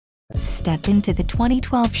step into the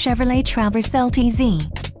 2012 Chevrolet Traverse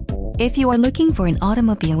LTZ. If you are looking for an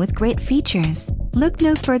automobile with great features, look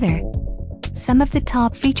no further. Some of the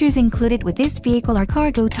top features included with this vehicle are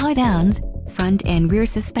cargo tie-downs, front and rear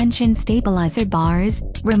suspension stabilizer bars,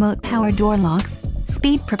 remote power door locks,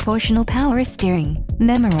 speed proportional power steering,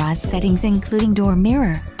 memorized settings including door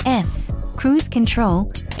mirror, cruise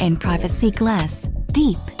control, and privacy glass,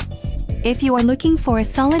 deep. If you are looking for a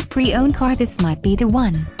solid pre-owned car, this might be the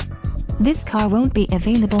one. This car won't be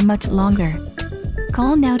available much longer.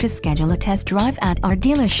 Call now to schedule a test drive at our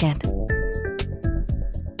dealership.